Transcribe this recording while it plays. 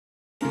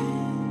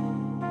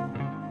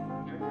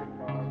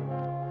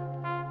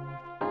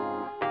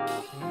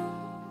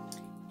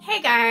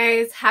Hey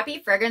guys, happy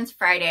Fragrance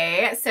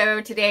Friday. So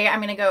today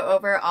I'm going to go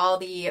over all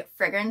the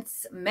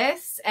fragrance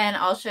mists and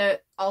also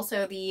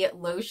the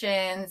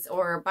lotions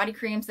or body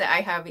creams that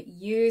I have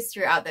used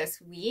throughout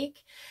this week.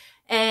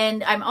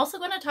 And I'm also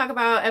going to talk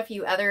about a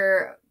few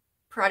other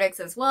products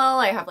as well.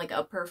 I have like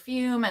a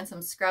perfume and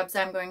some scrubs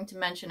I'm going to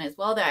mention as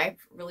well that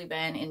I've really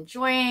been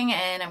enjoying,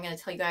 and I'm going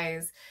to tell you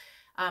guys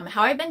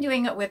how I've been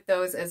doing with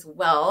those as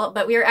well.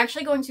 But we are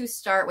actually going to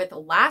start with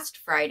last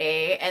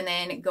Friday and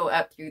then go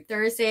up through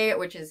Thursday,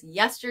 which is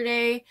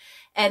yesterday.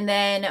 And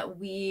then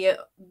we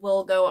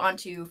will go on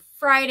to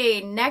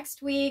Friday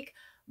next week.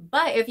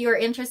 But if you are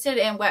interested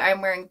in what I'm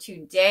wearing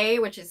today,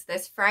 which is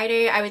this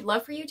Friday, I would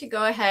love for you to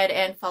go ahead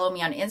and follow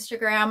me on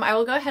Instagram. I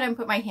will go ahead and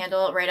put my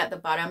handle right at the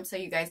bottom so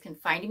you guys can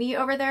find me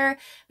over there,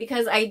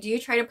 because I do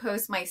try to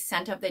post my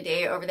scent of the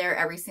day over there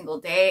every single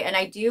day. And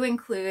I do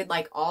include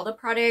like all the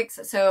products.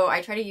 So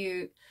I try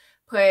to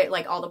put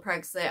like all the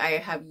products that I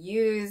have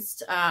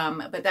used,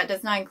 but that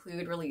does not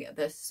include really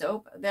the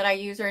soap that I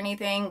use or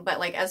anything. But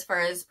like as far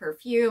as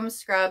perfume,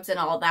 scrubs, and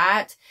all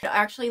that, I'd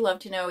actually love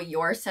to know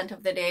your scent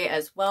of the day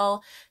as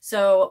well.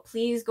 So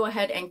please go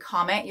ahead and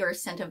comment your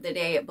scent of the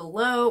day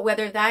below,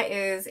 whether that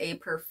is a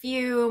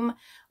perfume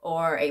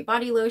or a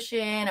body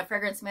lotion, a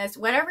fragrance mist,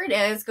 whatever it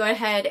is. Go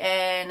ahead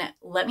and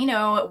let me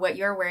know what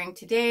you're wearing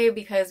today,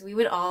 because we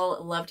would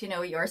all love to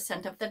know your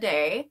scent of the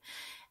day.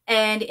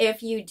 And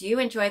if you do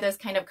enjoy this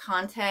kind of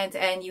content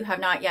and you have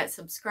not yet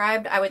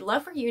subscribed, I would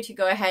love for you to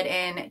go ahead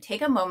and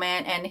take a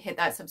moment and hit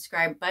that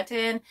subscribe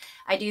button.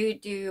 I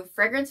do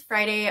Fragrance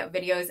Friday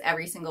videos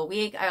every single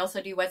week. I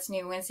also do What's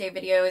New Wednesday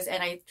videos,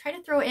 and I try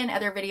to throw in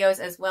other videos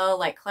as well,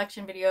 like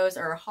collection videos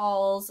or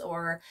hauls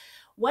or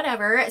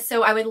whatever.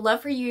 So I would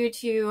love for you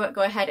to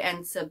go ahead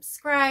and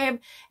subscribe.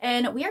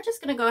 And we are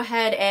just going to go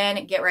ahead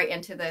and get right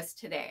into this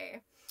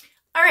today.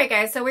 All right,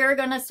 guys, so we are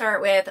going to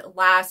start with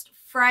last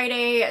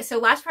Friday. So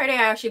last Friday,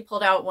 I actually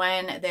pulled out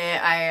one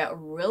that I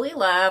really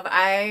love.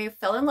 I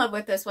fell in love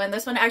with this one.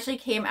 This one actually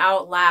came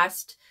out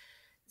last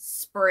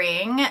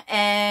spring,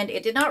 and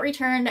it did not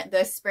return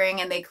this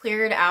spring, and they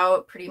cleared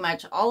out pretty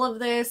much all of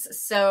this.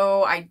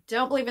 So I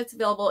don't believe it's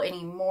available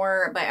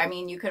anymore, but I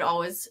mean, you could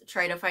always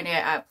try to find it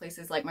at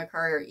places like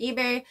Mercari or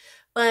eBay.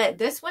 But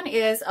this one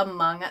is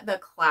Among the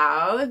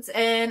Clouds,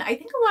 and I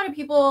think a lot of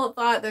people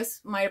thought this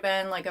might have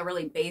been like a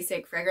really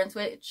basic fragrance,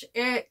 which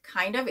it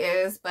kind of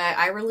is, but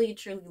I really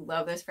truly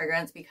love this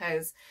fragrance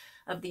because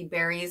of the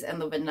berries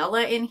and the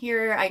vanilla in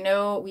here. I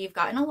know we've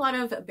gotten a lot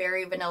of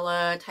berry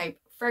vanilla type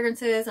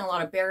fragrances and a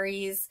lot of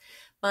berries,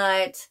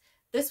 but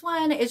this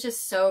one is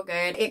just so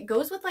good. It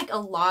goes with like a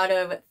lot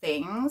of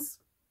things.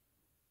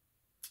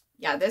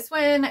 Yeah, this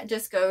one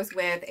just goes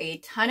with a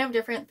ton of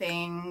different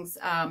things.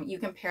 You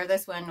can pair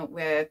this one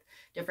with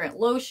different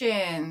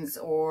lotions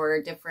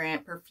or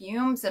different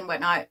perfumes and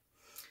whatnot.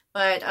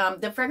 But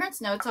the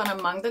fragrance notes on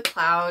Among the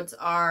Clouds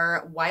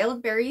are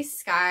wild berry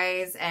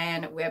skies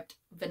and whipped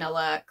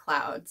vanilla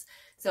clouds.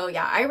 So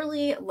yeah, I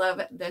really love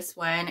this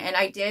one. And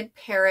I did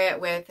pair it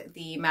with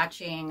the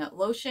matching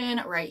lotion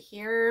right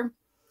here.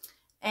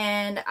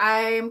 And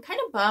I'm kind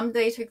of bummed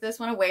they took this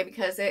one away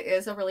because it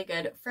is a really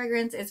good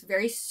fragrance. It's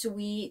very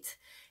sweet.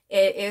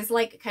 It is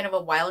like kind of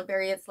a wild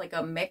berry. It's like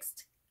a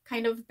mixed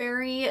kind of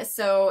berry.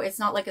 So it's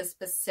not like a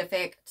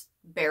specific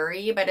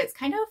berry, but it's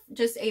kind of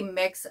just a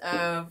mix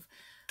of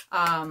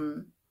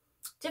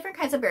different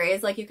kinds of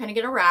berries. Like you kind of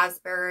get a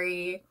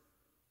raspberry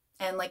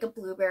and like a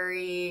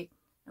blueberry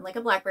and like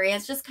a blackberry.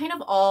 It's just kind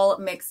of all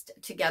mixed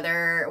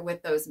together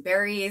with those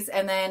berries.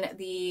 And then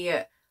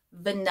the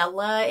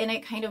vanilla in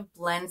it kind of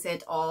blends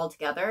it all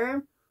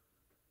together.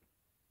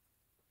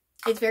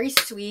 It's very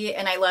sweet,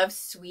 and I love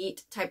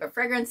sweet type of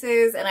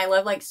fragrances, and I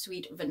love like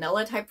sweet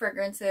vanilla type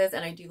fragrances,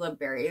 and I do love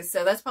berries.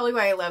 So that's probably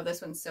why I love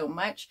this one so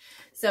much.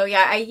 So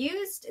yeah, I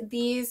used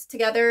these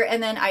together,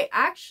 and then I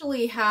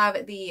actually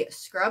have the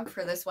scrub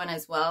for this one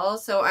as well.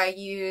 So I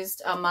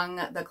used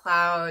Among the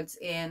Clouds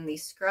in the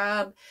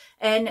scrub,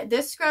 and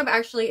this scrub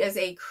actually is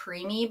a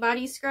creamy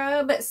body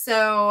scrub.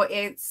 So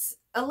it's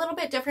a little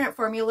bit different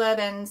formula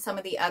than some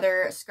of the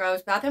other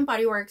scrubs. Bath &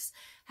 Body Works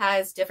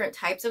has different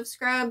types of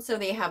scrubs. So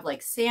they have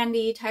like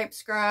sandy type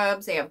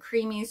scrubs, they have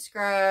creamy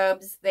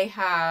scrubs, they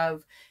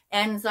have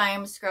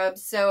enzyme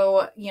scrubs.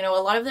 So, you know,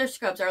 a lot of their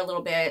scrubs are a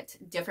little bit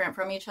different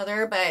from each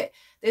other, but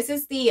this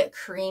is the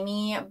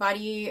creamy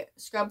body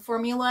scrub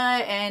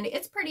formula, and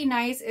it's pretty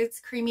nice. It's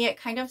creamy. It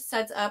kind of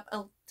suds up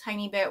a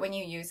tiny bit when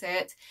you use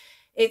it.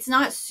 It's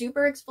not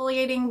super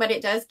exfoliating, but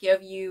it does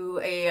give you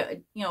a,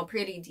 you know,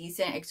 pretty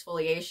decent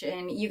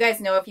exfoliation. You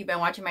guys know, if you've been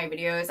watching my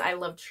videos, I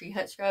love Tree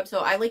Hut scrub. So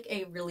I like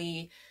a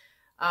really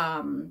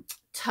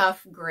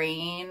tough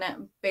grain,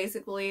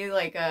 basically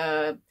like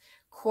a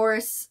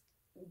coarse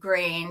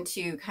grain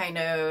to kind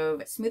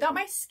of smooth out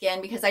my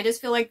skin, because I just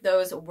feel like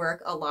those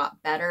work a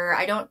lot better.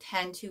 I don't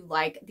tend to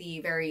like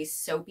the very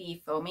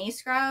soapy, foamy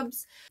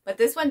scrubs, but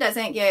this one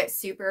doesn't get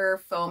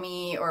super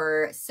foamy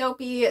or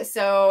soapy,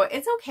 so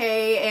it's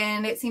okay,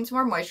 and it seems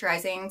more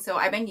moisturizing, so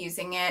I've been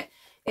using it.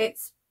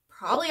 It's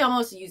probably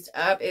almost used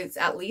up. It's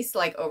at least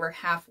like over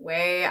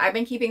halfway. I've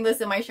been keeping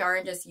this in my shower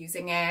and just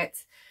using it.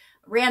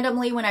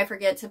 randomly when I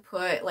forget to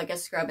put like a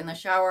scrub in the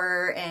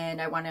shower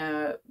and I want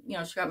to, you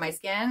know, scrub my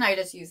skin, I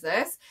just use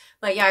this.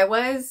 But yeah, I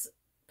was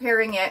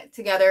pairing it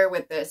together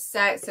with this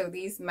set, so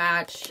these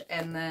match,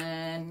 and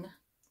then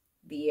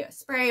the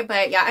spray.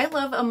 But yeah, I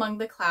love Among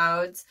the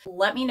Clouds.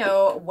 Let me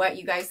know what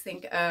you guys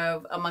think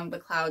of Among the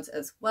Clouds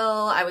as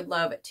well. I would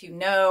love to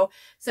know.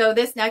 So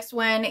this next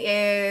one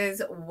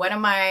is one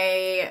of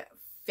my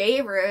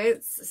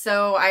favorites.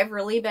 So I've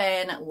really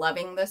been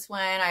loving this one.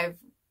 I've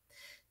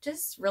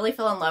just really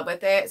fell in love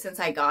with it since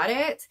I got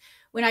it.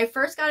 When I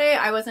first got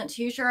it, I wasn't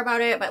too sure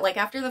about it, but like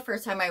after the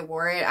first time I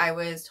wore it, I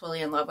was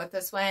totally in love with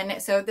this one.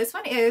 So this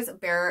one is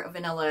Bare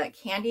Vanilla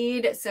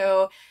Candied.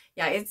 So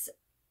yeah, it's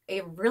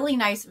a really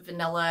nice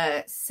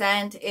vanilla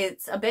scent.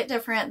 It's a bit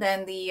different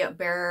than the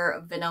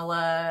Bare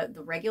Vanilla,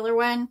 the regular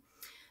one.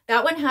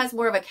 That one has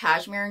more of a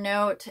cashmere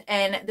note,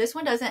 and this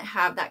one doesn't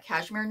have that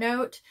cashmere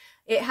note.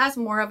 It has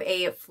more of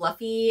a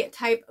fluffy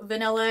type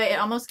vanilla. It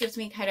almost gives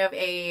me kind of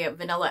a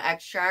vanilla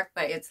extract,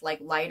 but it's like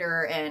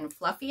lighter and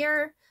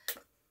fluffier.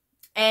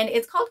 And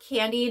it's called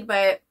Candied,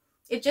 but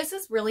it just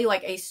is really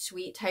like a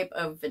sweet type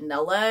of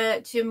vanilla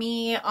to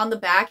me. On the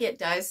back, it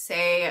does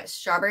say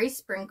strawberry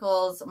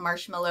sprinkles,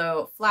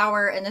 marshmallow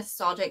flower, and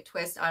nostalgic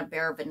twist on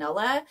bare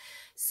vanilla.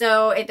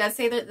 So it does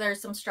say that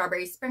there's some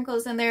strawberry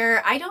sprinkles in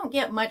there. I don't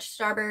get much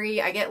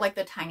strawberry. I get like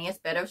the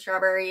tiniest bit of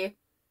strawberry,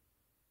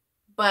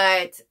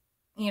 but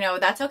you know,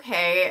 that's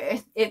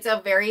okay. It's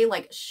a very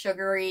like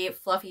sugary,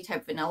 fluffy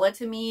type vanilla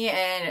to me,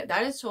 and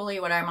that is totally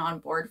what I'm on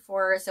board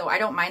for. So I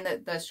don't mind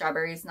that the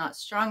strawberry is not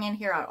strong in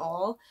here at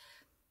all.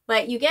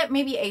 But you get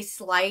maybe a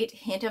slight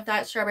hint of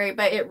that strawberry,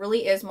 but it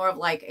really is more of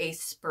like a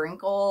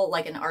sprinkle,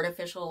 like an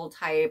artificial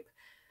type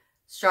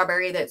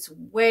strawberry that's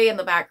way in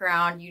the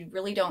background. You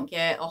really don't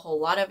get a whole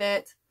lot of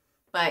it.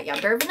 But yeah,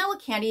 Bare Vanilla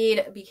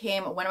Candied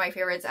became one of my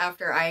favorites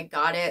after I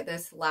got it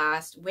this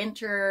last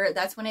winter.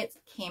 That's when it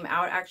came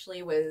out,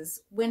 actually,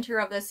 was winter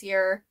of this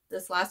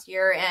last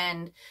year.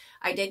 And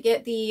I did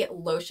get the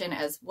lotion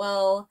as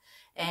well.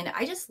 And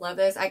I just love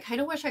this. I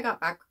kind of wish I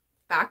got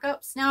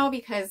backups now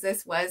because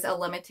this was a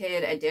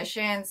limited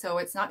edition. So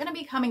it's not going to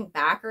be coming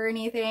back or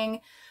anything.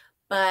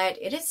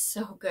 But it is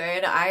so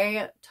good.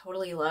 I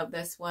totally love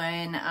this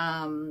one.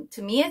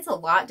 To me, it's a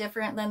lot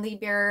different than the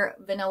Bare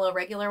Vanilla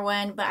regular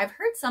one, but I've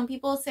heard some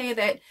people say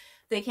that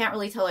they can't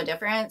really tell a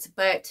difference,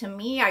 but to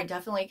me, I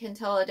definitely can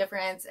tell a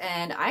difference,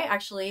 and I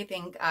actually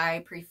think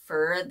I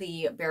prefer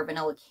the Bare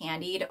Vanilla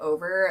Candied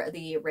over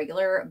the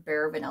regular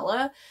Bare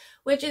Vanilla,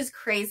 which is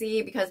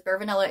crazy because Bare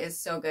Vanilla is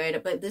so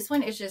good, but this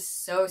one is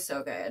just so,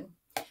 so good.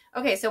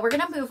 Okay, so we're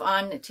going to move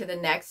on to the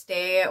next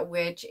day,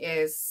 which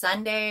is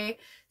Sunday.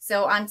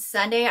 So on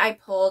Sunday, I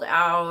pulled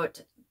out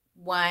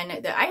one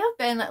that I have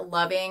been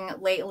loving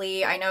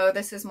lately. I know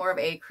this is more of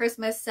a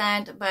Christmas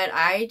scent, but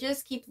I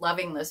just keep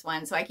loving this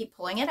one. So I keep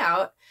pulling it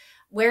out.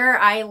 Where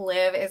I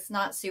live, it's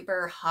not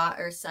super hot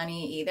or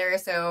sunny either.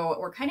 So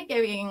we're kind of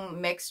getting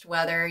mixed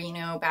weather, you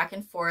know, back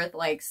and forth,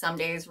 like some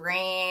days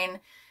rain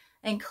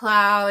and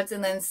clouds.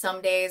 And then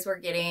some days we're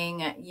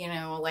getting, you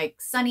know,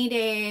 like sunny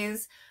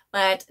days,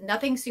 but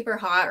nothing super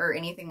hot or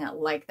anything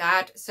like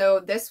that.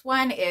 So this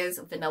one is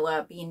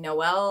Vanilla Bean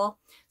Noel.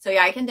 So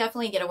yeah, I can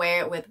definitely get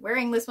away with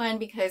wearing this one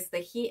because the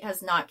heat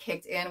has not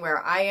kicked in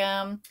where I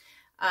am.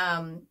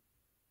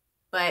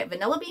 But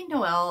Vanilla Bean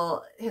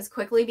Noel has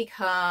quickly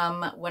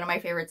become one of my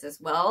favorites as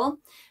well.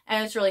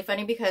 And it's really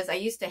funny because I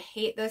used to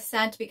hate this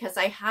scent because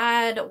I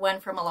had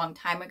one from a long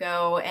time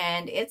ago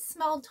and it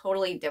smelled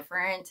totally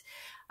different.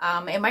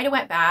 It might have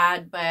went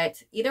bad,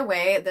 but either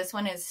way, this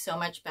one is so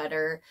much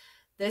better.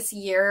 This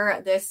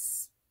year,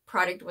 this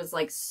product was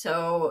like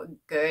so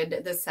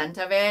good, the scent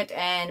of it,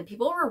 and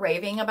people were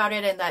raving about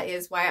it, and that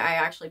is why I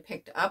actually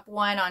picked up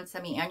one on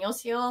semi-annual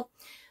sale.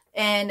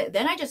 And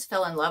then I just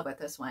fell in love with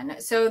this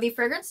one. So the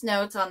fragrance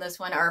notes on this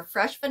one are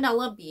fresh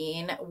vanilla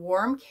bean,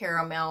 warm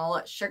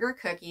caramel, sugar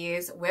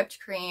cookies, whipped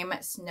cream,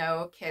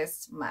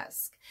 snow-kissed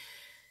musk.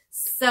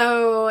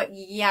 So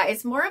yeah,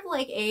 it's more of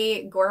like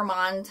a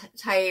gourmand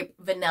type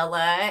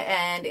vanilla,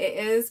 and it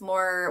is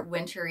more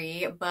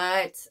wintry,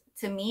 but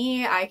to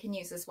me, I can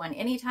use this one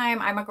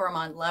anytime. I'm a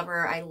gourmand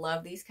lover. I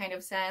love these kind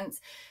of scents.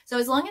 So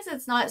as long as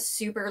it's not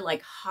super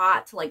like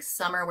hot, like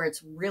summer where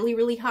it's really,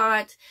 really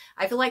hot,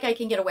 I feel like I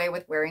can get away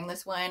with wearing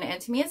this one.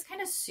 And to me, it's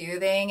kind of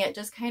soothing. It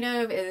just kind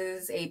of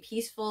is a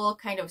peaceful,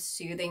 kind of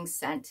soothing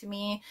scent to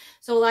me.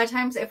 So a lot of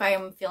times if I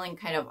am feeling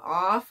kind of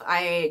off,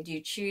 I do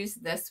choose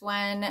this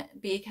one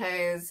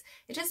because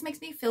it just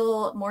makes me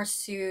feel more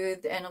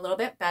soothed and a little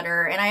bit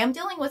better. And I am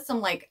dealing with some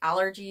like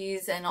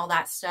allergies and all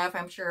that stuff.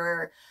 I'm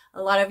sure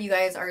a lot of you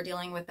guys are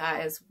dealing with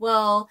that as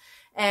well.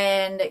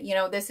 And, you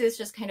know, this is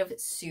just kind of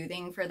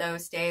soothing for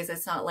those days.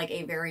 It's not like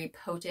a very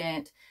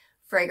potent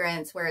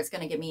fragrance where it's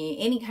going to give me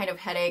any kind of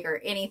headache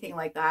or anything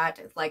like that.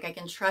 Like I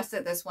can trust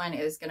that this one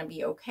is going to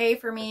be okay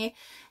for me.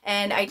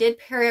 And I did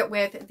pair it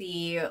with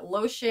the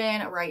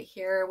lotion right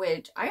here,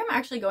 which I am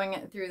actually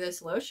going through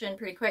this lotion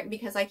pretty quick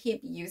because I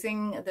keep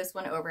using this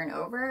one over and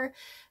over.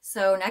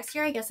 So next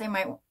year I guess I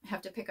might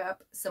have to pick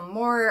up some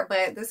more,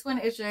 but this one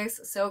is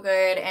just so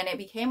good, and it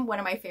became one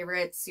of my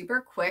favorites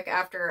super quick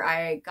after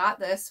I got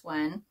this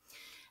one.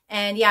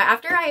 And yeah,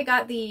 after I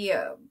got the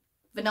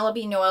Vanilla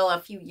Bean Noel a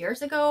few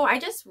years ago, I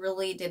just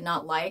really did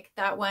not like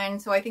that one.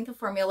 So I think the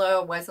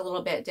formula was a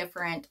little bit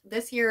different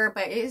this year,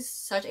 but it is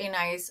such a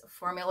nice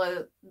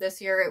formula this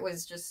year. It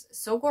was just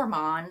so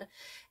gourmand.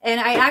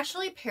 And I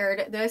actually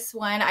paired this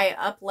one, I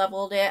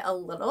up-leveled it a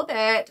little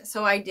bit.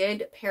 So I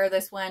did pair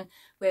this one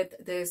with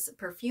this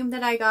perfume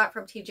that I got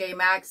from TJ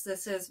Maxx.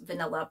 This is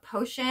Vanilla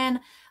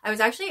Potion. I was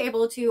actually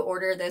able to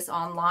order this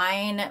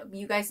online.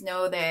 You guys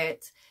know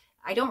that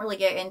I don't really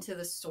get into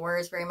the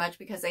stores very much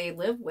because I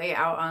live way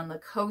out on the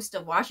coast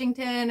of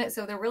Washington.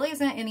 So there really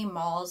isn't any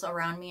malls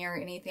around me or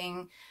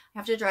anything. I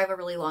have to drive a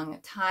really long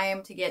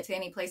time to get to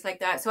any place like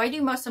that. So I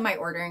do most of my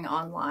ordering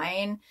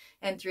online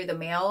and through the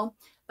mail.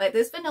 But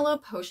this Vanilla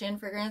Potion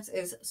fragrance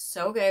is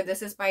so good.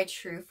 This is by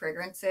True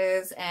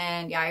Fragrances.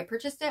 And yeah, I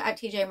purchased it at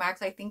TJ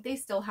Maxx. I think they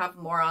still have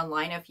more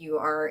online if you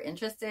are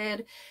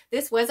interested.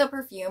 This was a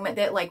perfume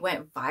that like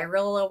went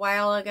viral a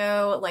while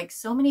ago. Like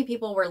so many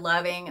people were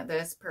loving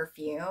this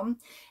perfume.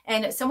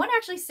 And someone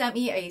actually sent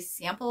me a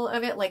sample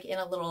of it like in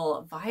a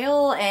little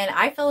vial. And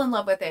I fell in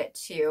love with it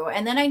too.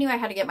 And then I knew I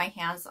had to get my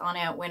hands on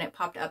it when it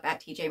popped up at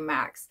TJ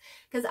Maxx.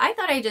 Because I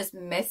thought I just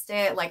missed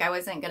it. Like I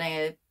wasn't going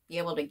to be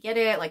able to get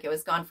it, like it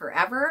was gone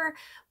forever,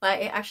 but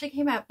it actually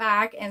came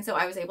back, and so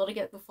I was able to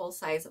get the full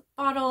size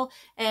bottle.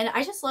 And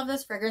I just love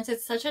this fragrance.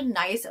 It's such a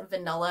nice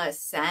vanilla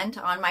scent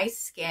on my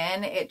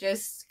skin. It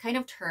just kind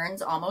of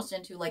turns almost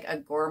into like a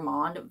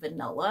gourmand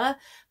vanilla,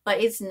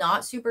 but it's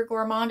not super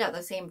gourmand at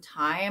the same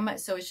time.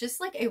 So it's just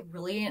like a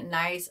really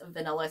nice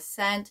vanilla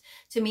scent.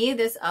 To me,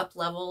 this up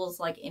levels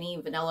like any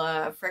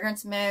vanilla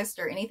fragrance mist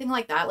or anything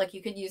like that. Like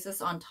you could use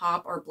this on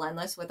top or blend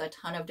this with a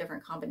ton of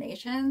different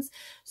combinations.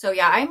 So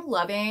yeah, I'm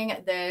loving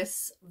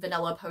this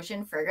Vanilla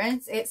Potion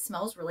fragrance. It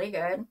smells really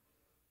good.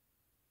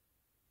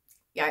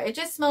 Yeah, it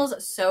just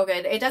smells so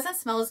good. It doesn't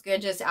smell as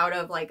good just out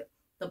of like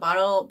the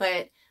bottle,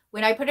 but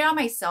when I put it on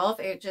myself,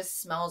 it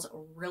just smells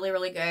really,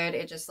 really good.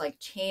 It just like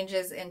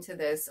changes into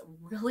this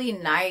really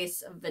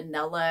nice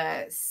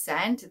vanilla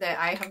scent that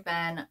I have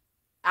been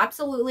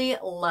absolutely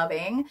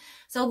loving.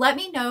 So let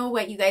me know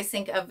what you guys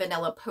think of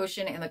Vanilla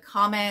Potion in the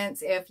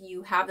comments, if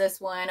you have this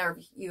one or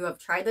if you have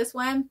tried this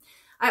one.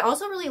 I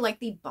also really like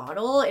the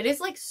bottle. It is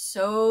like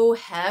so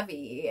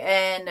heavy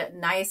and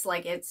nice.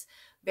 Like it's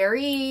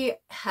very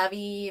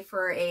heavy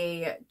for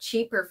a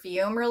cheap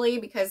perfume really,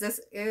 because this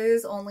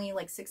is only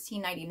like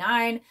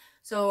 $16.99.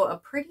 So a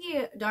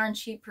pretty darn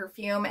cheap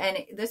perfume.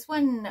 And this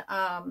one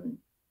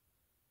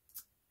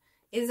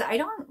is, I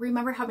don't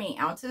remember how many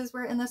ounces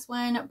were in this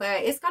one,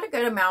 but it's got a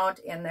good amount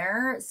in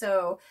there.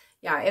 So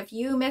yeah, if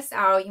you missed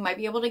out, you might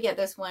be able to get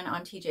this one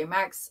on TJ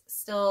Maxx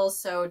still.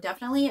 So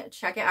definitely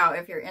check it out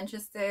if you're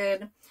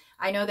interested.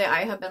 I know that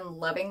I have been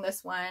loving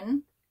this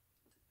one.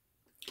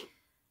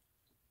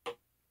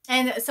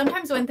 And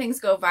sometimes when things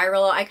go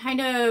viral, I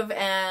kind of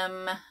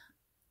am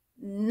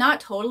not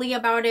totally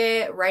about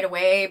it right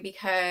away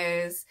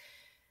because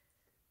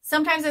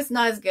sometimes it's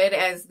not as good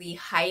as the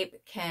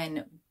hype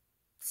can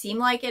seem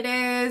like it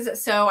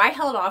is. So I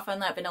held off on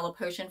that Vanilla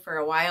Potion for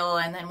a while,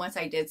 and then once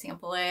I did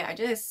sample it, I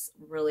just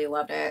really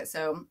loved it.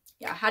 So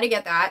yeah, how to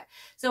get that.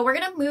 So we're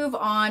gonna move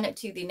on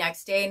to the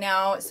next day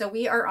now. So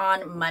we are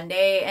on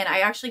Monday, and I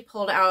actually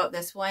pulled out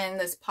this one,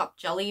 this Pop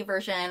Jelly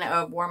version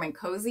of Warm and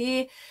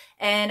Cozy,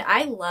 and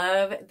I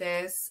love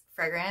this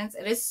fragrance.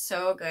 It is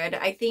so good.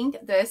 I think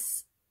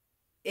this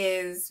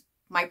is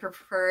my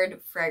preferred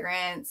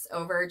fragrance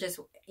over just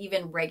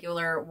even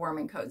regular Warm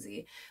and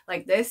Cozy.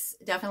 Like this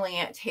definitely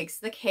takes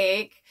the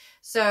cake.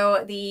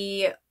 So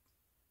the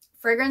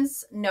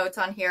fragrance notes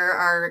on here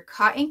are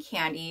cotton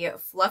candy,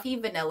 fluffy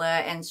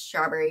vanilla, and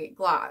strawberry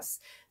gloss.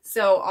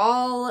 So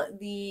all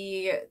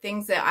the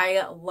things that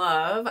I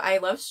love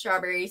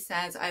strawberry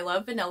scents, I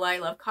love vanilla, I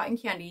love cotton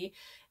candy.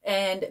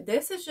 And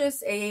this is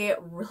just a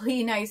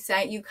really nice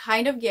scent. You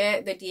kind of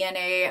get the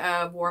DNA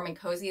of Warm and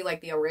Cozy,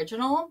 like the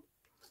original.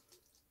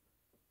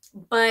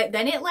 But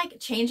then it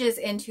like changes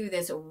into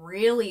this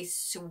really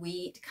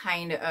sweet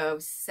kind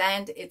of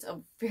scent. It's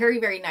a very,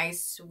 very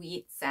nice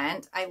sweet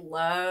scent. I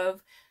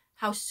love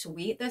how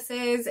sweet this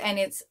is, and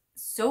it's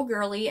so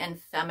girly and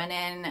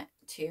feminine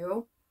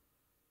too.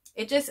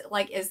 It just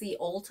like is the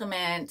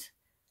ultimate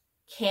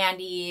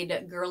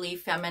candied, girly,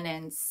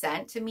 feminine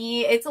scent to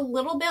me. It's a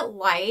little bit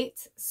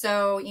light,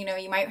 so you know,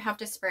 you might have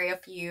to spray a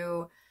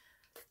few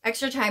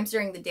extra times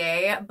during the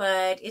day,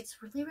 but it's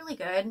really, really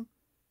good.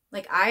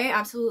 Like, I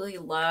absolutely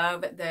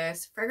love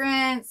this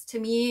fragrance. To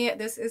me,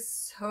 this is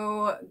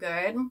so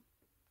good.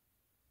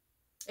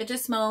 It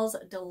just smells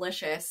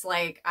delicious.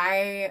 Like,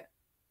 I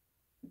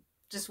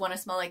just want to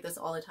smell like this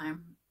all the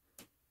time.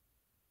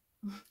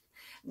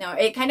 No,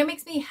 it kind of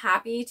makes me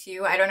happy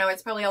too. I don't know,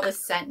 it's probably all the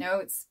scent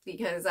notes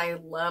because I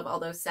love all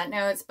those scent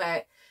notes,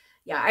 but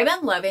yeah, I've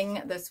been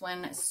loving this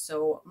one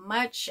so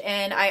much,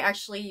 and I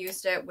actually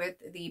used it with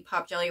the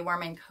Pop Jelly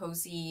Warm and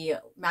Cozy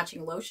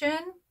matching lotion.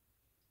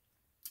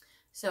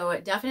 So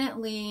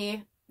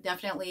definitely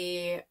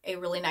a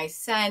really nice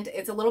scent.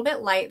 It's a little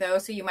bit light though,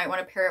 so you might want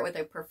to pair it with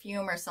a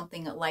perfume or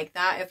something like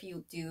that if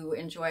you do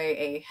enjoy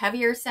a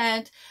heavier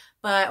scent.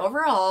 But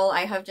overall,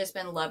 I have just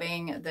been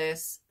loving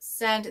this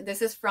scent.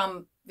 This is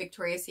from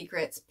Victoria's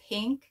Secret's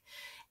Pink.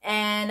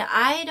 And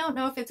I don't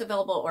know if it's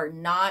available or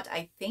not.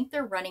 I think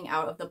they're running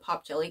out of the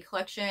Pop Jelly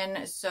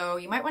collection, so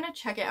you might want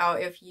to check it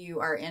out if you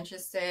are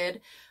interested.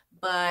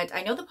 But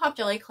I know the Pop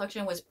Jelly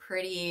collection was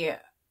pretty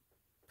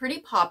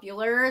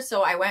popular,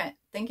 so I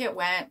think it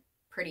went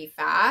pretty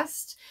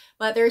fast,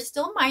 but there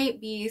still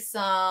might be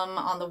some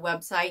on the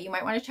website. You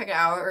might want to check it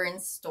out or in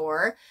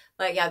store.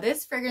 But yeah,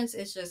 this fragrance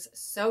is just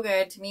so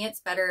good. To me, it's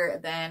better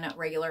than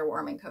regular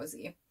Warm and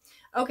Cozy.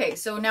 Okay,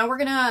 so now we're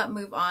gonna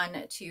move on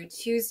to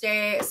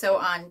Tuesday. So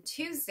on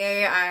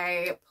Tuesday,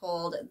 I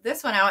pulled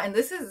this one out, and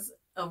this is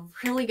a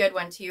really good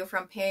one too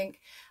from Pink.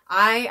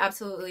 I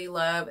absolutely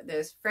love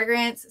this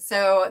fragrance.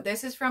 So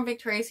this is from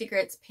Victoria's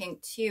Secret's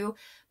Pink too,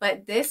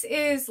 but this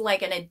is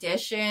like an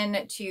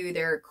addition to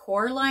their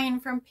core line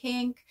from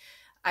Pink,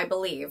 I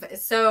believe.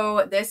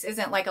 So this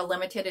isn't like a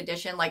limited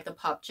edition like the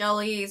Pop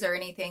Jellies or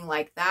anything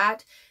like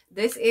that.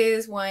 This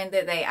is one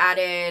that they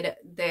added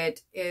that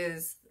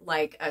is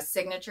like a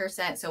signature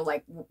scent. So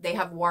like they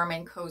have Warm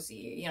and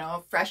Cozy, you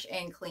know, fresh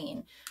and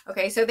clean.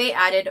 Okay, so they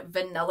added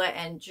Vanilla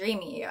and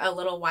Dreamy a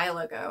little while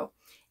ago.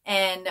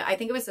 And I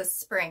think it was this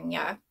spring.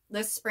 Yeah,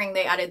 this spring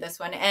they added this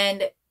one.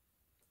 And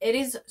it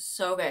is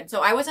so good. So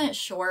I wasn't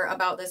sure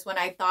about this one.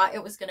 I thought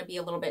it was going to be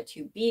a little bit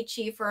too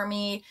beachy for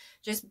me,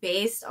 just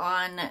based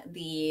on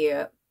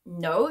the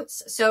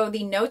notes. So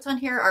the notes on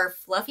here are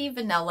fluffy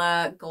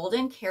vanilla,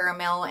 golden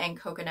caramel, and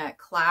coconut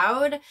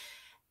cloud.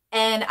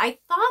 And I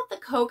thought the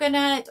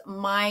coconut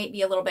might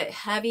be a little bit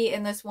heavy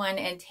in this one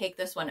and take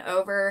this one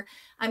over.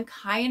 I'm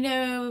kind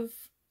of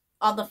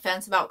on the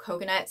fence about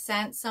coconut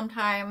scents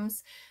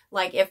sometimes.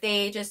 Like if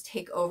they just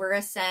take over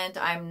a scent,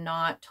 I'm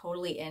not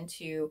totally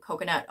into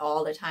coconut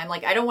all the time.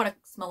 Like I don't want to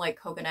smell like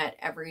coconut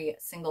every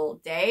single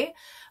day,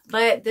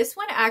 but this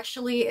one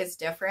actually is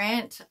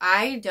different.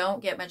 I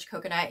don't get much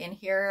coconut in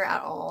here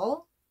at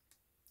all.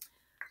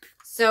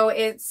 So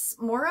it's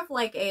more of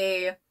like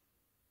the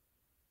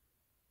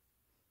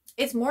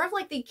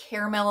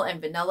caramel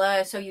and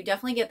vanilla. So you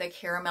definitely get the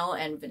caramel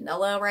and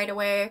vanilla right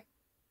away.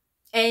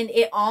 And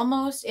it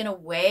almost, in a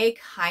way,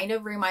 kind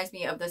of reminds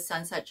me of the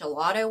Sunset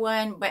Gelato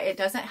one, but it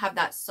doesn't have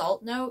that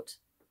salt note.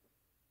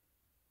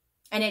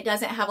 And it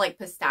doesn't have like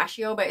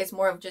pistachio, but it's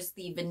more of just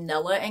the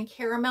vanilla and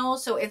caramel.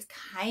 So it's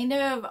kind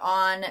of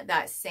on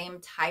that same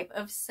type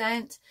of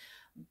scent,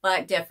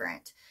 but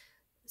different.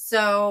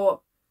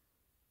 So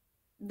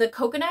the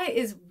coconut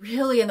is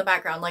really in the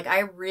background. Like I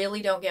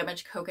really don't get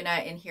much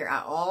coconut in here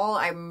at all.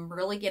 I'm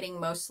really getting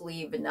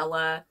mostly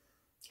vanilla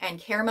and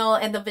caramel,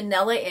 and the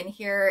vanilla in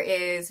here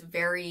is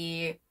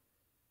very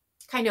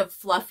kind of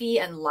fluffy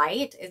and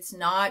light. It's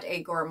not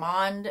a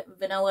gourmand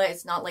vanilla.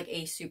 It's not like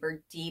a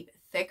super deep,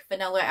 thick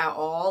vanilla at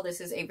all.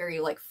 This is a very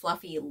like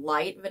fluffy,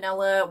 light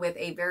vanilla with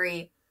a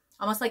very,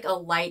 almost like a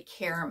light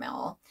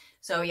caramel.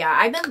 So yeah,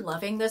 I've been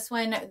loving this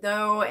one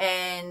though,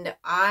 and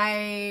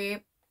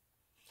I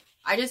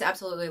just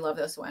absolutely love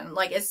this one.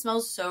 Like it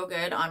smells so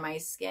good on my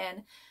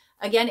skin.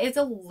 Again, it's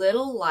a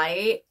little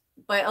light,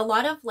 but a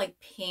lot of like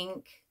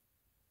Pink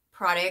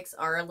products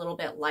are a little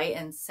bit light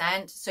in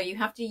scent, so you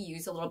have to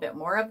use a little bit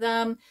more of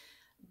them.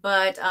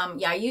 But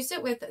yeah, I used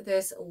it with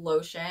this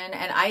lotion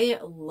and I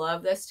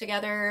love this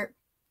together.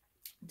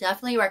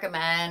 Definitely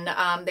recommend.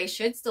 They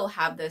should still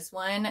have this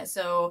one.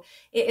 So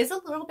it is a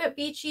little bit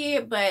beachy,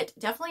 but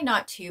definitely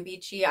not too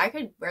beachy. I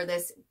could wear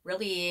this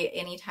really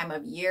any time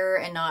of year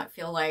and not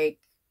feel like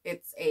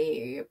it's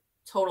a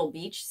total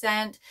beach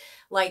scent.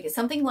 Like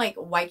something like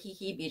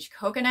Waikiki Beach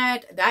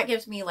Coconut, that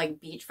gives me like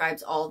beach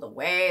vibes all the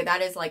way.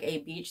 That is like a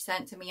beach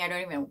scent to me. I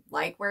don't even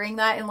like wearing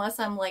that unless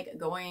I'm like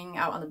going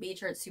out on the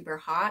beach or it's super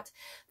hot.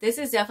 This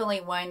is definitely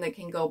one that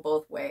can go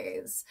both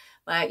ways.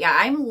 But yeah,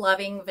 I'm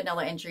loving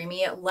Vanilla and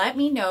Dreamy. Let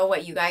me know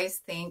what you guys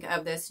think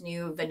of this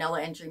new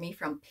Vanilla and Dreamy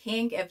from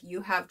Pink. If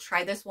you have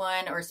tried this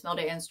one or smelled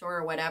it in store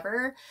or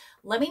whatever,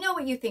 let me know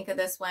what you think of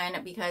this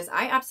one because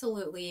I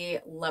absolutely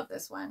love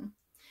this one.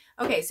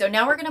 Okay, so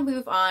now we're going to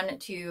move on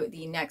to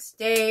the next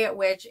day,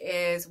 which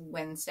is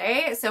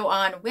Wednesday. So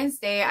on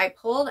Wednesday, I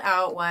pulled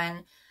out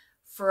one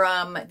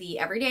from the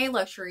Everyday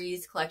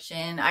Luxuries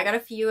collection. I got a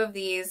few of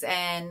these,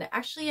 and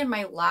actually in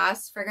my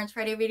last Fragrance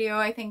Friday video,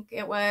 I think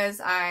it was,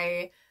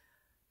 I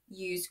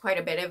used quite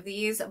a bit of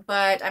these,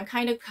 but I'm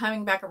kind of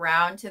coming back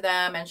around to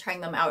them and trying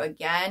them out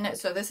again.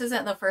 So this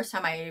isn't the first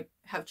time I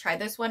have tried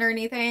this one or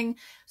anything.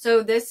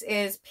 So this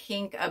is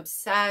Pink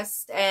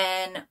Obsessed,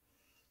 and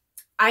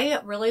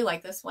I really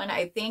like this one.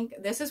 I think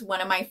this is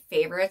one of my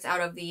favorites out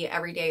of the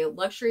Everyday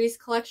Luxuries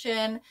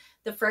collection.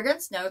 The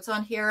fragrance notes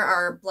on here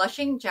are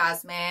blushing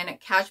jasmine,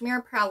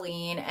 cashmere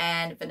praline,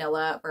 and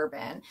vanilla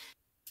bourbon.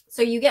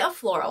 So you get a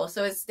floral,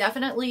 so it's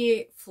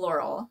definitely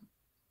floral.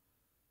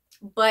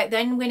 But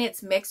then when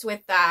it's mixed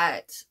with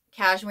that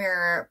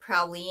cashmere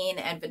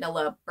praline and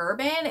vanilla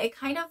bourbon, it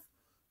kind of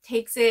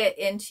takes it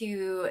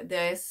into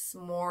this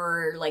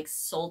more like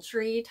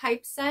sultry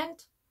type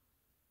scent.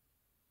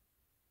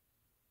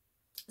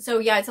 So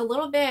yeah, it's a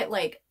little bit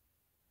like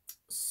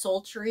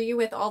sultry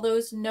with all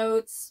those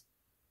notes,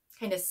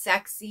 kind of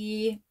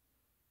sexy.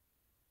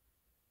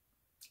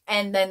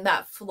 And then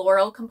that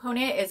floral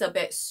component is a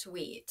bit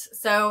sweet.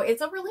 So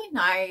it's a really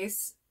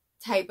nice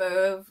type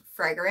of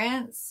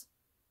fragrance.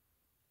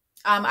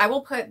 I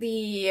will put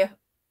the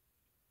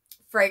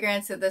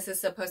fragrance that this is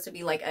supposed to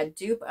be like a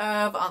dupe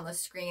of on the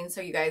screen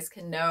so you guys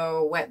can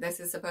know what this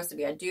is supposed to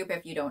be a dupe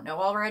if you don't know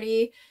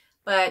already.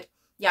 But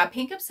yeah,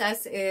 Pink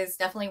Obsessed is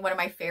definitely one of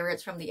my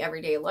favorites from the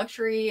Everyday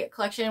Luxury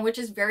collection, which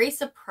is very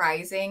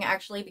surprising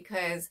actually,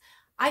 because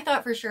I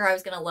thought for sure I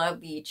was going to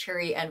love the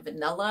cherry and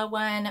vanilla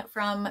one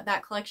from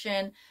that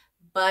collection,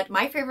 but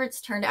my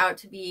favorites turned out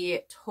to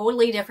be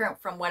totally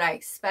different from what I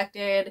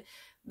expected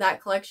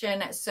that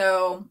collection.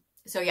 So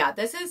yeah,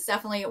 this is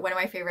definitely one of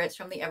my favorites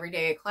from the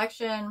Everyday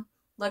collection.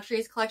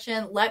 Luxuries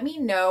collection. Let me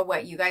know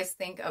what you guys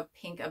think of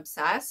Pink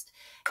Obsessed.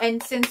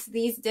 And since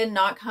these did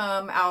not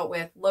come out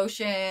with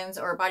lotions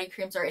or body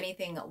creams or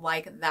anything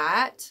like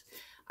that,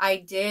 I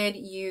did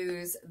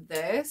use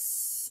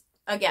this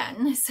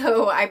again.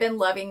 So I've been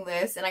loving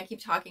this, and I keep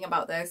talking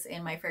about this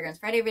in my Fragrance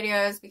Friday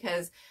videos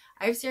because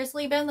I've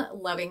seriously been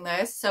loving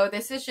this. So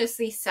this is just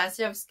the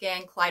Sensitive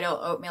Skin Kaleido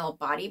Oatmeal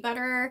Body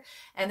Butter,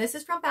 and this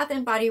is from Bath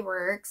 & Body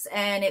Works,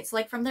 and it's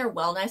like from their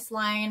wellness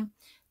line.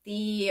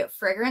 The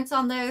fragrance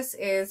on this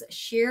is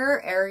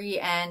sheer, airy,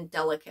 and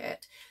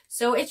delicate.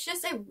 So it's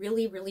just a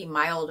really, really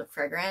mild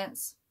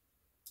fragrance.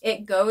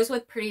 It goes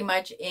with pretty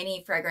much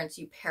any fragrance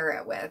you pair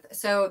it with.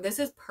 So this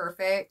is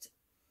perfect.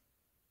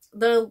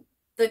 The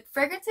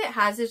fragrance it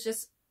has is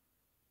just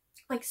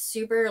like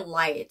super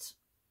light.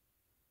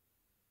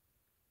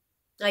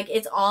 Like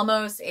it's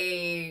almost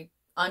a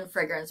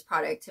unfragranced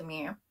product to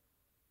me,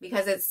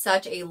 because it's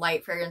such a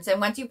light fragrance. And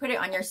once you put it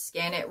on your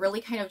skin, it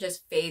really kind of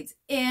just fades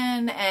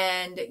in,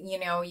 and you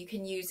know, you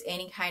can use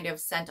any kind of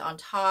scent on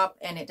top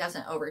and it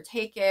doesn't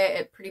overtake it.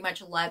 It pretty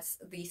much lets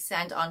the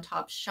scent on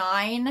top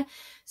shine.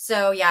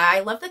 So yeah, I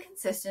love the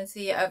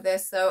consistency of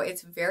this though.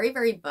 It's very,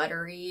 very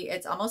buttery.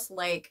 It's almost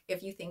like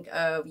if you think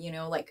of, you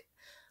know, like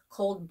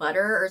cold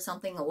butter or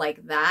something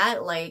like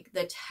that. Like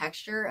the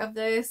texture of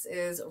this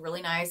is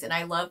really nice, and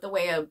I love the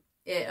way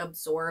it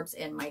absorbs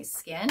in my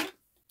skin.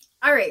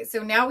 All right,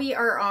 so now we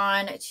are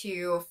on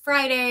to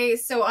Friday.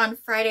 So on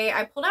Friday,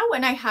 I pulled out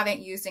one I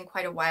haven't used in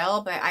quite a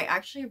while, but I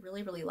actually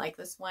really, really like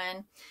this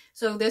one.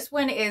 So this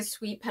one is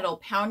Sweet Petal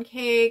Pound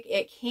Cake.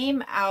 It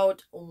came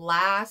out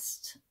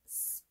last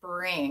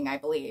spring, I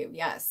believe.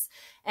 Yes.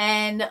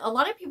 And a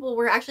lot of people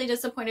were actually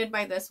disappointed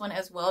by this one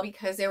as well,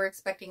 because they were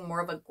expecting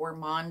more of a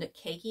gourmand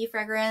cakey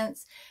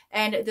fragrance.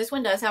 And this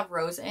one does have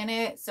rose in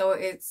it. So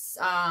it's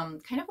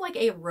kind of like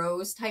a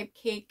rose type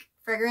cake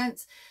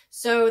fragrance.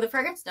 So the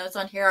fragrance notes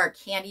on here are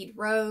candied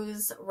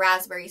rose,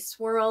 raspberry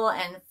swirl,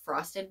 and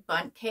frosted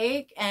bundt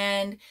cake.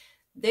 And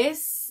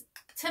this,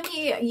 to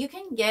me, you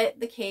can get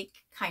the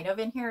cake kind of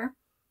in here,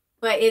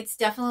 but it's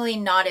definitely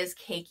not as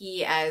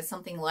cakey as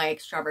something like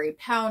strawberry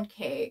pound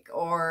cake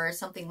or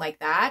something like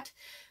that.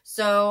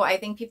 So I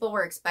think people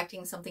were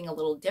expecting something a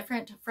little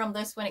different from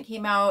this when it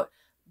came out,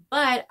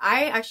 but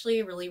I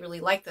actually really, really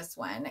like this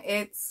one.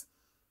 It's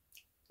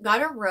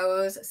got a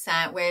rose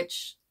scent,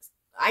 which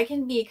I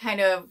can be kind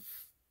of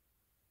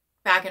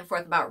back and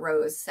forth about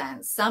rose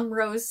scents. Some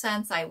rose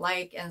scents I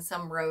like, and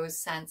some rose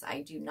scents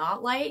I do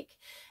not like.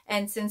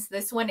 And since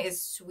this one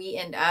is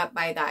sweetened up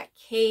by that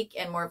cake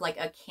and more of like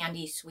a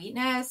candy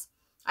sweetness,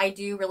 I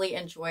do really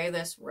enjoy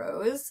this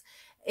rose.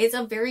 It's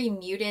a very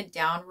muted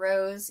down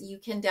rose. You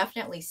can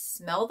definitely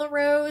smell the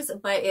rose,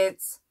 but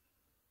it's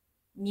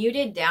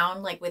muted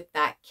down like with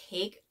that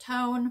cake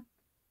tone.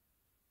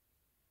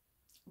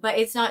 But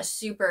it's not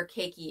super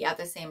cakey at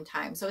the same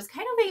time. So it's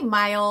kind of a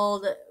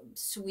mild,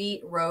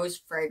 sweet rose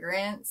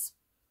fragrance.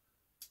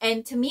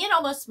 And to me, it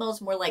almost smells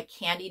more like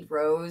candied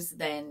rose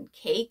than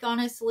cake,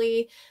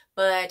 honestly.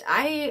 But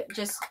I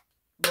just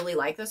really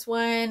like this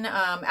one.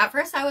 At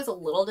first, I was a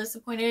little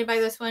disappointed by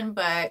this one,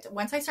 but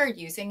once I started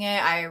using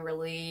it, I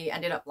really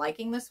ended up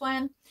liking this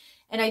one.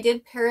 And I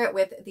did pair it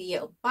with the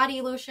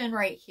body lotion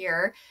right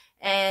here.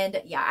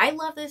 And yeah, I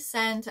love this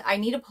scent. I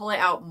need to pull it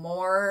out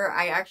more.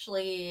 I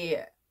actually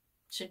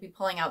should be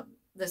pulling out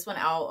this one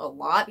out a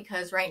lot,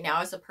 because right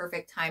now is the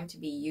perfect time to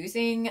be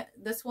using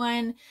this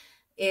one.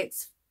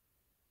 It's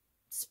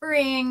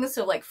spring,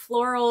 so like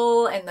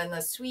floral, and then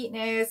the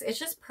sweetness. It's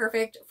just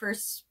perfect for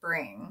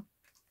spring.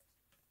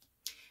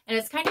 And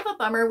it's kind of a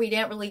bummer we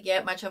didn't really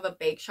get much of a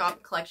bake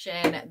shop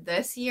collection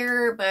this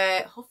year,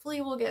 but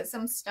hopefully we'll get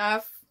some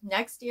stuff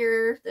next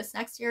year, this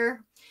next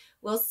year.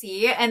 we'll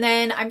see. And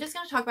then I'm just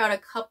going to talk about a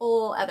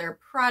couple other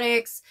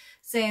products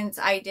since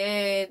I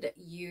did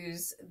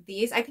use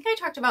these. I think I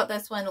talked about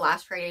this one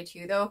last Friday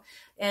too though.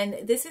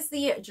 And this is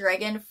the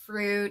Dragon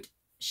Fruit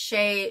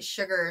Shea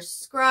Sugar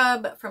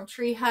Scrub from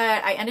Tree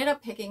Hut. I ended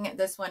up picking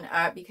this one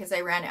up because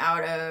I ran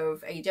out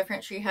of a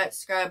different Tree Hut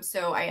scrub.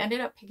 So I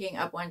ended up picking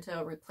up one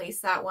to replace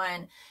that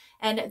one.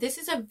 And this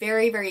is a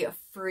very, very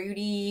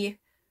fruity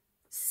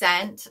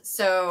scent.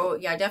 So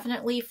yeah,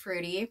 definitely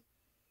fruity.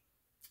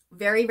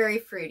 Very, very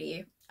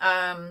fruity.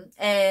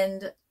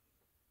 And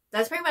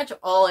that's pretty much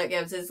all it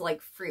gives is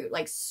like fruit,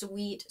 like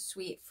sweet,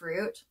 sweet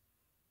fruit.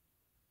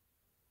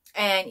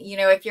 And, you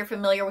know, if you're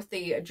familiar with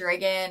the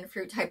dragon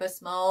fruit type of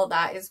smell,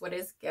 that is what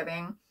it's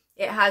giving.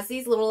 It has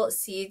these little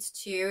seeds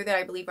too that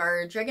I believe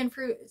are dragon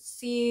fruit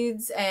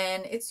seeds,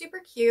 and it's super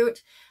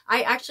cute.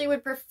 I actually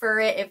would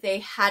prefer it if they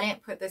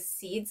hadn't put the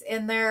seeds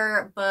in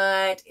there,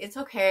 but it's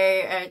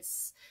okay.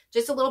 It's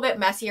just a little bit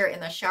messier in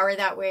the shower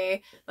that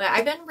way. But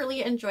I've been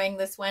really enjoying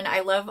this one. I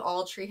love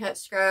all Tree Hut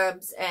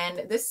scrubs,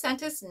 and this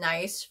scent is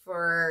nice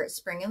for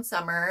spring and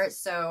summer.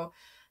 So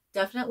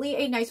definitely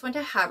a nice one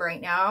to have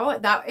right now.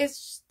 That is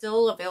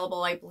still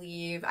available, I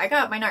believe. I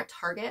got mine at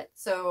Target,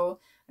 so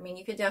I mean,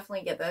 you could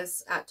definitely get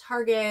this at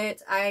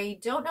Target. I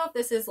don't know if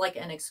this is like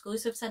an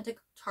exclusive scent to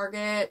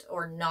Target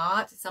or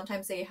not.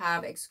 Sometimes they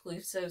have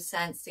exclusive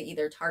scents to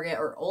either Target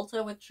or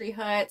Ulta with Tree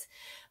Hut.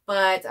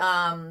 But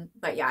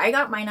yeah, I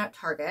got mine at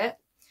Target.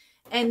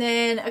 And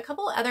then a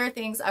couple other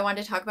things I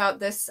wanted to talk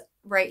about. This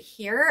right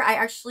here, I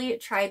actually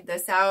tried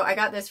this out. I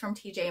got this from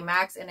TJ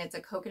Maxx, and it's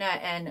a coconut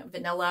and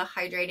vanilla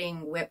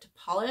hydrating whipped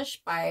polish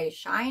by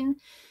Shine.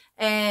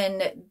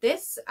 And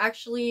this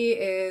actually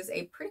is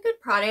a pretty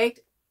good product.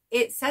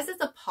 It says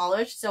it's a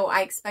polish, so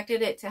I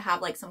expected it to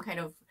have like some kind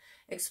of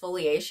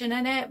exfoliation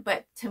in it,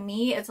 but to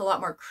me it's a lot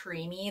more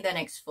creamy than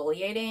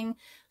exfoliating.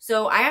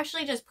 So I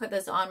actually just put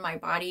this on my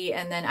body,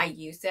 and then I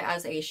used it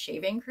as a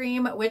shaving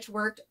cream, which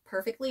worked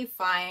perfectly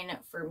fine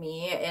for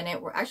me, and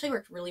it actually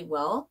worked really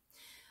well.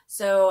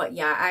 So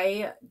yeah,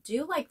 I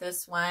do like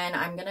this one.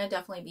 I'm gonna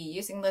definitely be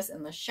using this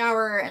in the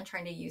shower and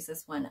trying to use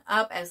this one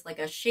up as like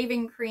a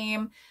shaving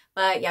cream.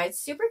 But yeah, it's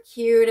super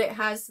cute. It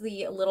has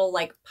the little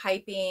like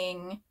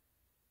piping,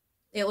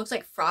 it looks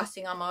like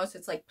frosting almost.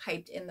 It's like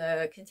piped in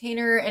the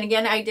container. And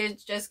again, I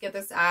did just get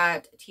this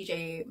at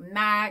TJ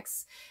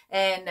Maxx,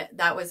 and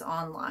that was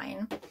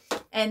online.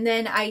 And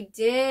then I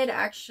did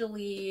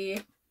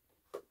actually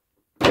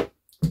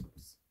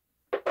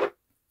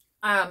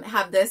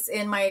have this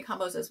in my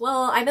combos as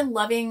well. I've been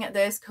loving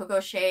this Coco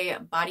Shea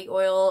body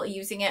oil,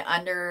 using it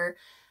under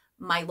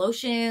my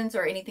lotions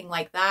or anything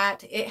like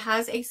that. It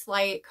has a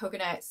slight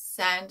coconut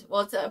scent.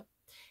 Well,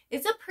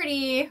 it's a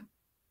pretty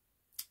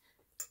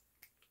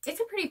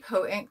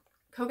potent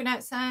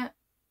coconut scent,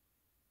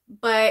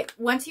 but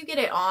once you get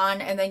it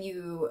on and then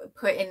you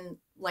put in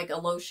like a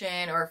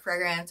lotion or a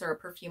fragrance or a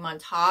perfume on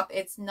top,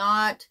 it's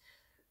not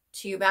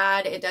too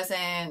bad. It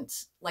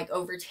doesn't like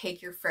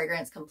overtake your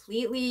fragrance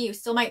completely. You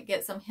still might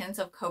get some hints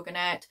of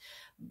coconut,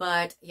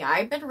 but yeah,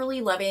 I've been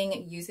really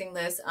loving using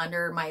this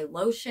under my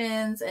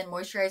lotions and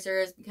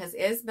moisturizers because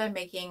it's been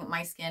making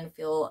my skin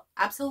feel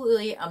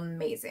absolutely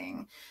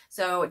amazing.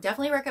 So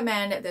definitely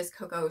recommend this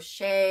Coco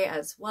Shea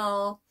as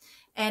well.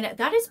 And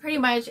that is pretty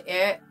much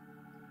it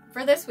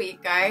for this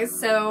week, guys.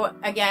 So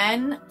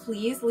again,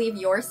 please leave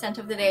your scent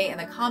of the day in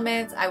the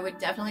comments. I would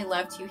definitely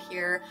love to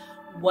hear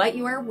what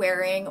you are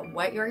wearing,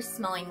 what you're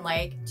smelling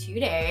like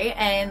today.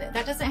 And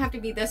that doesn't have to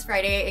be this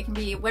Friday. It can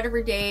be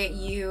whatever day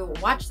you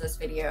watch this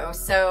video.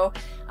 So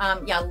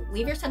yeah,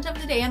 leave your scent of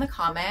the day in the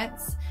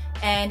comments.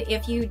 And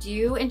if you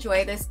do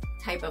enjoy this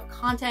type of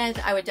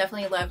content, I would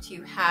definitely love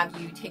to have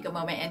you take a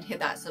moment and hit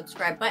that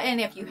subscribe button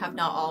if you have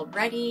not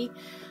already.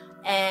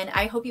 And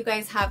I hope you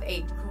guys have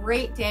a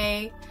great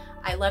day.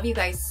 I love you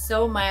guys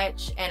so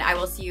much, and I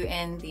will see you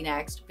in the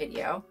next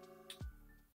video.